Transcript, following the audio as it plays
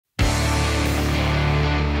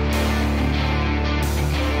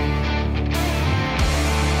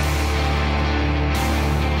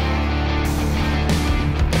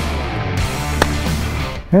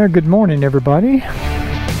Yeah, good morning everybody.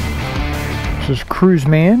 This is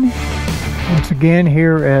Cruiseman once again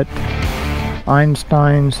here at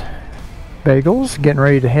Einstein's Bagels, getting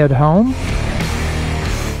ready to head home.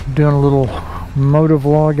 Doing a little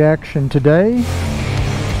motovlog action today.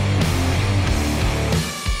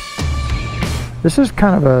 This is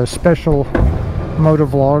kind of a special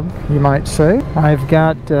motovlog, you might say. I've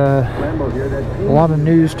got a lot of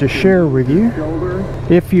news to share with you.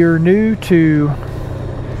 If you're new to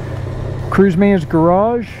Cruiseman's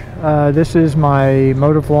Garage, this is my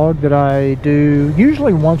motovlog that I do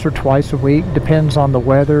usually once or twice a week. Depends on the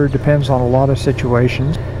weather, depends on a lot of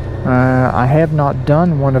situations. I have not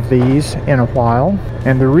done one of these in a while,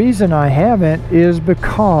 and the reason I haven't is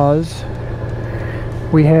because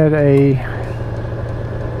we had a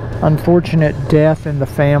unfortunate death in the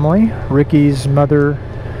family. Ricky's mother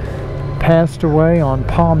passed away on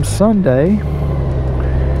Palm Sunday,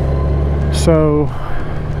 so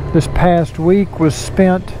this past week was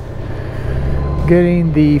spent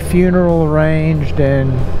getting the funeral arranged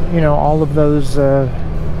and, you know, all of those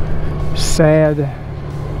sad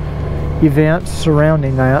events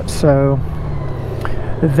surrounding that. So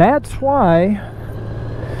that's why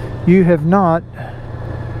you have not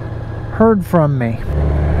heard from me.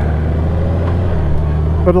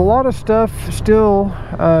 But a lot of stuff still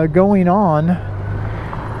going on,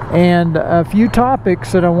 and a few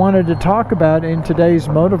topics that I wanted to talk about in today's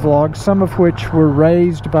motovlog, some of which were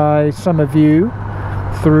raised by some of you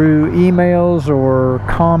through emails or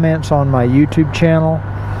comments on my YouTube channel.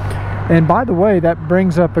 And by the way, that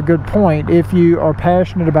brings up a good point. If you are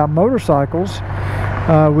passionate about motorcycles,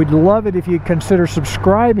 we'd love it if you'd consider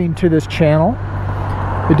subscribing to this channel.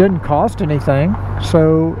 It doesn't cost anything,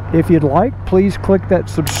 so if you'd like, please click that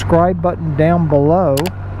subscribe button down below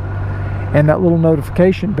and that little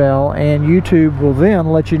notification bell, and YouTube will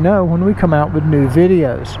then let you know when we come out with new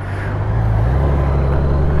videos.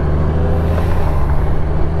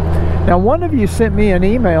 Now, one of you sent me an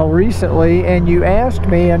email recently and you asked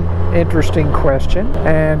me an interesting question,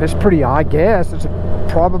 and it's pretty, I guess it's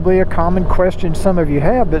probably a common question some of you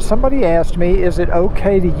have, but somebody asked me, is it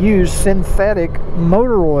okay to use synthetic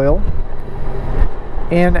motor oil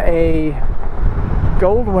in a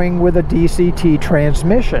Goldwing with a DCT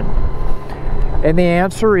transmission? And the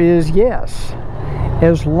answer is yes,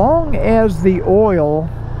 as long as the oil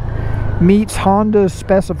meets Honda's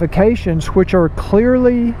specifications, which are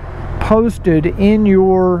clearly posted in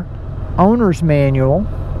your owner's manual.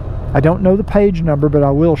 I don't know the page number, but I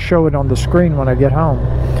will show it on the screen when I get home.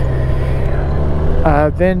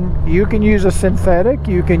 Then you can use a synthetic,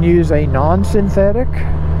 you can use a non-synthetic.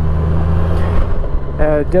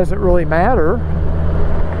 It doesn't really matter.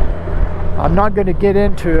 I'm not going to get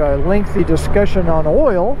into a lengthy discussion on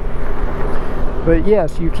oil, but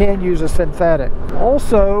yes, you can use a synthetic.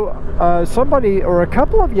 Also, somebody, or a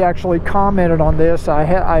couple of you actually commented on this.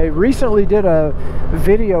 I recently did a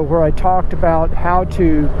video where I talked about how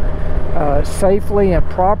to safely and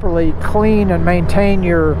properly clean and maintain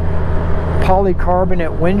your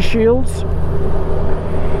polycarbonate windshields.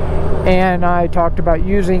 And I talked about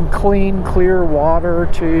using clean, clear water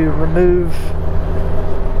to remove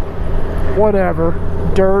whatever,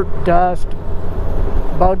 dirt, dust,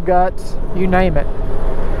 bug guts, you name it.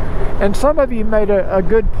 And some of you made a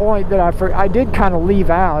good point that I did kind of leave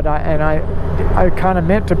out, and I kind of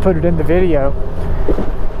meant to put it in the video,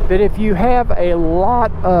 that if you have a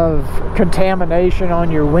lot of contamination on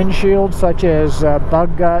your windshield, such as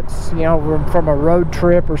bug guts, you know, from a road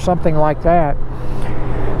trip or something like that,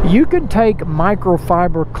 you can take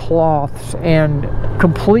microfiber cloths and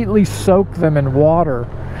completely soak them in water,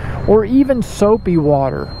 or even soapy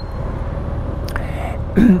water,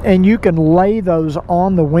 and you can lay those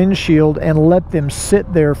on the windshield and let them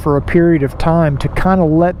sit there for a period of time to kind of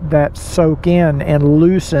let that soak in and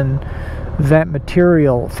loosen that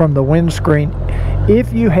material from the windscreen.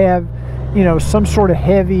 If you have, you know, some sort of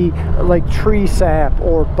heavy, like tree sap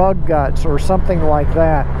or bug guts or something like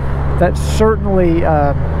that, that's certainly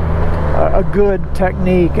a good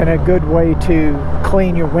technique and a good way to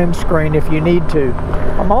clean your windscreen if you need to.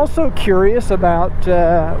 I'm also curious about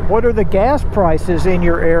what are the gas prices in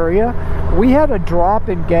your area. We had a drop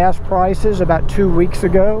in gas prices about 2 weeks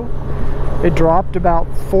ago. It dropped about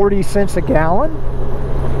 40 cents a gallon.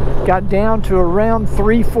 Got down to around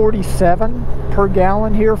 $3.47 per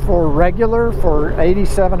gallon here for regular, for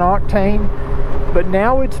 87 octane. But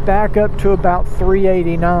now it's back up to about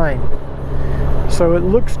 $3.89. So it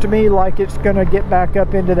looks to me like it's going to get back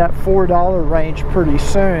up into that $4 range pretty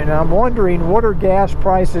soon. And I'm wondering, what are gas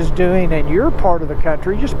prices doing in your part of the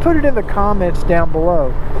country? Just put it in the comments down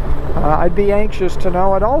below. I'd be anxious to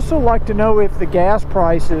know. I'd also like to know if the gas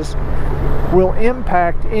prices will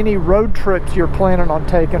impact any road trips you're planning on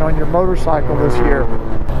taking on your motorcycle this year.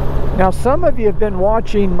 Now, some of you have been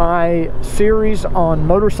watching my series on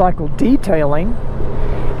motorcycle detailing,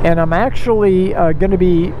 and I'm actually going to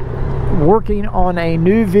be working on a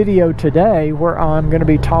new video today where I'm going to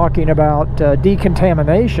be talking about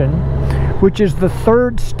decontamination, which is the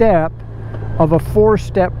third step of a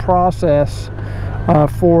 4-step process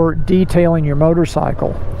for detailing your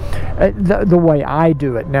motorcycle. The way I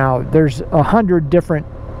do it. Now, there's 100 different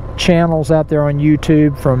channels out there on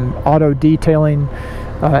YouTube from auto detailing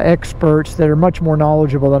experts that are much more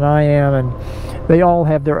knowledgeable than I am, and they all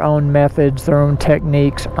have their own methods, their own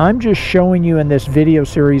techniques. I'm just showing you in this video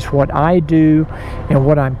series what I do and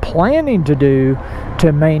what I'm planning to do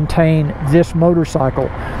to maintain this motorcycle.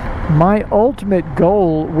 My ultimate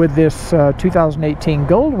goal with this 2018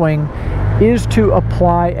 Goldwing is to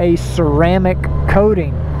apply a ceramic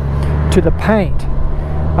coating to the paint.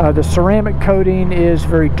 The ceramic coating is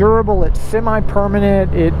very durable, it's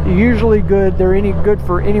semi-permanent, it's usually good. They're good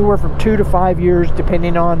for anywhere from 2 to 5 years,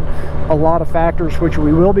 depending on a lot of factors, which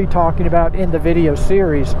we will be talking about in the video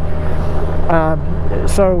series.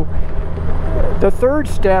 So the third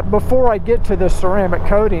step, before I get to the ceramic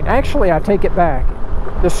coating, actually I take it back.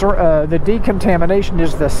 The decontamination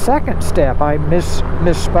is the second step. I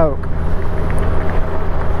misspoke.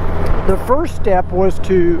 The first step was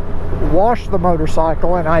to wash the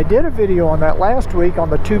motorcycle, and I did a video on that last week on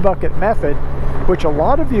the 2-bucket method, which a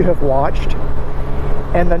lot of you have watched.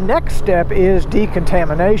 And the next step is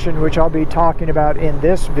decontamination, which I'll be talking about in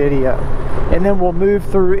this video. And then we'll move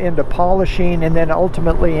through into polishing and then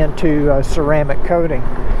ultimately into ceramic coating.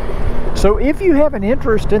 So if you have an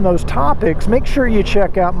interest in those topics, make sure you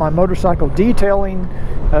check out my motorcycle detailing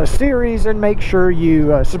series, and make sure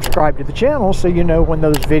you subscribe to the channel so you know when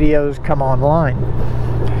those videos come online.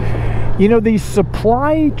 You know, these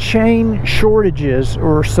supply chain shortages,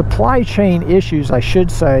 or supply chain issues I should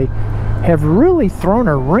say, have really thrown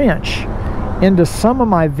a wrench into some of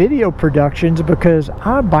my video productions, because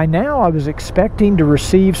by now I was expecting to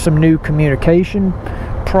receive some new communication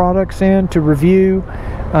products in to review,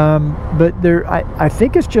 but I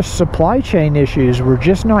think it's just supply chain issues. We're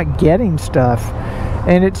just not getting stuff,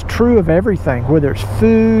 and it's true of everything, whether it's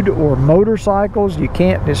food or motorcycles.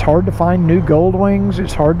 It's hard to find new Goldwings,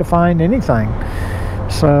 it's hard to find anything.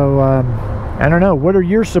 So I don't know, what are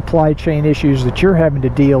your supply chain issues that you're having to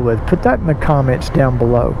deal with? Put that in the comments down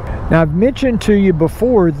below. Now, I've mentioned to you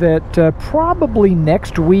before that probably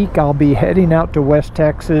next week I'll be heading out to West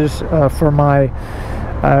Texas for my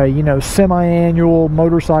semi-annual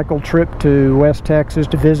motorcycle trip to West Texas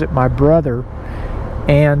to visit my brother.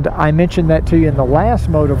 And I mentioned that to you in the last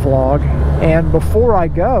MOTOVLOG. And before I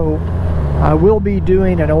go, I will be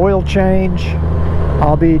doing an oil change.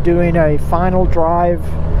 I'll be doing a final drive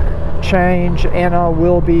change, and I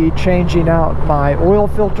will be changing out my oil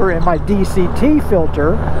filter and my DCT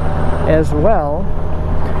filter as well.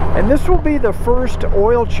 And this will be the first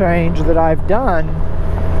oil change that I've done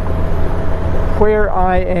where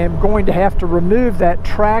I am going to have to remove that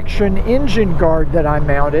traction engine guard that I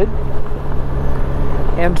mounted.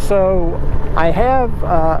 And so I have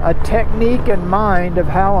a technique in mind of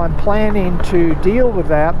how I'm planning to deal with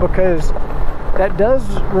that, because that does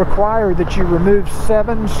require that you remove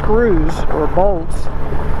 7 screws or bolts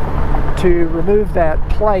to remove that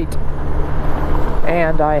plate.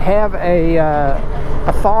 And I have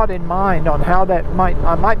a thought in mind on how that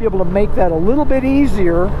I might be able to make that a little bit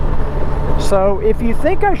easier. So if you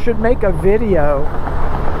think I should make a video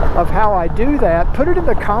of how I do that, put it in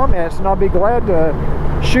the comments, and I'll be glad to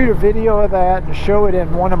shoot a video of that and show it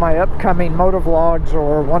in one of my upcoming MOTOVLOGs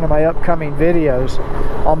or one of my upcoming videos.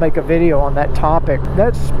 I'll make a video on that topic.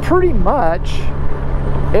 That's pretty much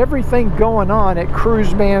everything going on at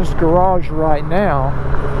Cruiseman's Garage right now.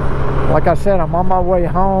 Like I said, I'm on my way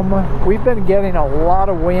home. We've been getting a lot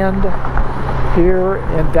of wind here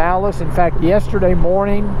in Dallas. In fact, yesterday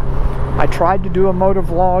morning I tried to do a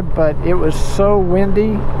MOTOVLOG, but it was so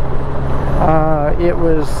windy. It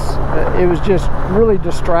was just really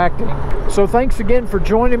distracting. So thanks again for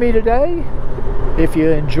joining me today. If you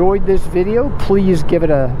enjoyed this video, please give it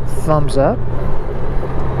a thumbs up.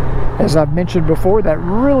 As I've mentioned before, that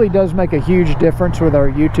really does make a huge difference with our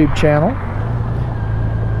YouTube channel.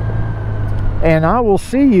 And I will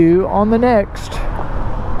see you on the next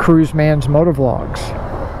Cruiseman's MOTOVLOGs.